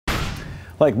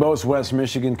Like most West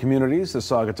Michigan communities, the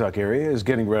Saugatuck area is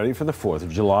getting ready for the 4th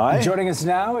of July. Joining us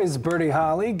now is Birdie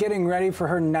Holly, getting ready for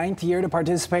her 9th year to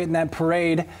participate in that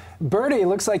parade. Birdie,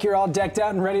 looks like you're all decked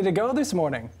out and ready to go this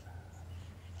morning.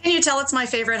 Can you tell it's my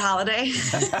favorite holiday?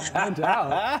 No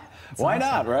doubt. Why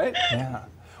not, right? Yeah.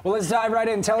 Well, let's dive right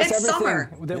in. Tell us everything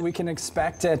summer that we can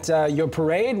expect at your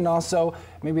parade and also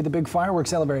maybe the big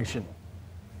fireworks celebration.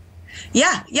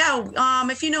 Yeah.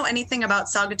 If you know anything about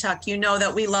Saugatuck, you know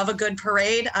that we love a good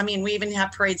parade. I mean, we even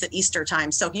have parades at Easter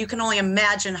time. So you can only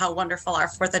imagine how wonderful our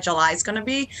 4th of July is going to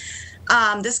be.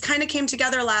 This kind of came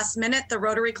together last minute. The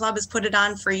Rotary Club has put it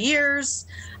on for years.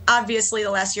 Obviously,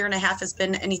 the last year and a half has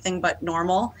been anything but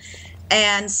normal.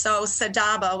 And so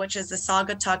SADABA, which is the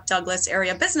Saugatuck Douglas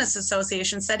Area Business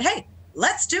Association, said, hey,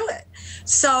 let's do it.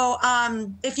 So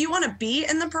if you want to be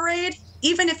in the parade,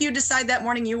 even if you decide that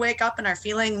morning you wake up and are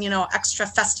feeling, extra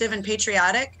festive and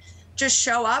patriotic, just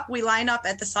show up. We line up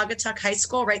at the Saugatuck High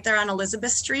School right there on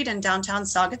Elizabeth Street in downtown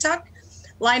Saugatuck.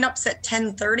 Lineups at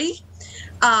 10:30.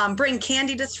 Bring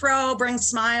candy to throw, bring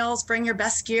smiles, bring your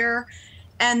best gear.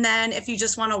 And then if you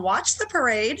just want to watch the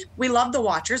parade, we love the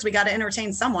watchers. We got to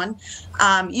entertain someone.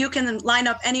 You can line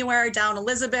up anywhere down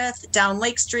Elizabeth, down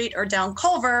Lake Street, or down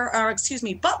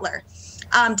Butler,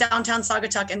 downtown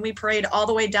Saugatuck, and we parade all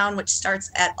the way down, which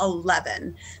starts at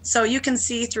 11. So you can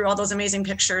see through all those amazing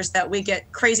pictures that we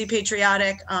get crazy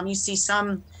patriotic. You see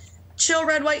some chill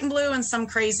red, white, and blue, and some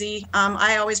crazy.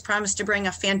 I always promise to bring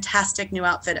a fantastic new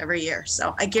outfit every year,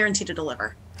 so I guarantee to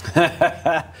deliver.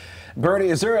 Birdie,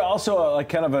 is there also a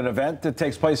kind of an event that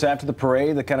takes place after the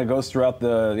parade that kind of goes throughout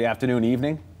the afternoon,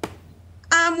 evening?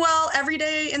 Well, every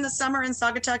day in the summer in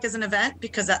Saugatuck is an event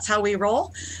because that's how we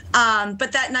roll.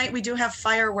 But that night we do have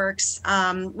fireworks.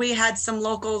 We had some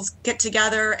locals get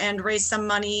together and raise some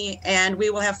money, and we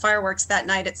will have fireworks that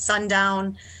night at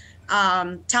sundown.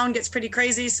 Town gets pretty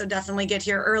crazy, so definitely get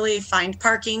here early, find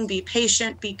parking, be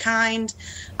patient, be kind,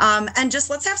 and just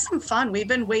let's have some fun. We've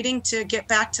been waiting to get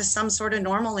back to some sort of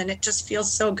normal, and it just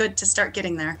feels so good to start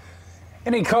getting there.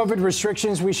 Any COVID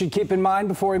restrictions we should keep in mind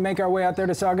before we make our way out there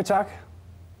to Saugatuck?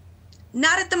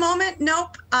 Not at the moment,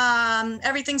 nope.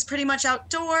 Everything's pretty much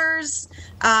outdoors.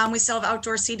 We still have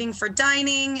outdoor seating for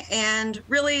dining, and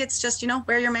really it's just,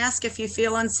 wear your mask if you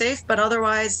feel unsafe, but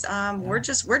otherwise we're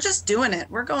just doing it.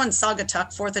 We're going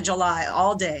Saugatuck 4th of July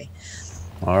all day.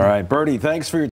 All right, Birdie, thanks for your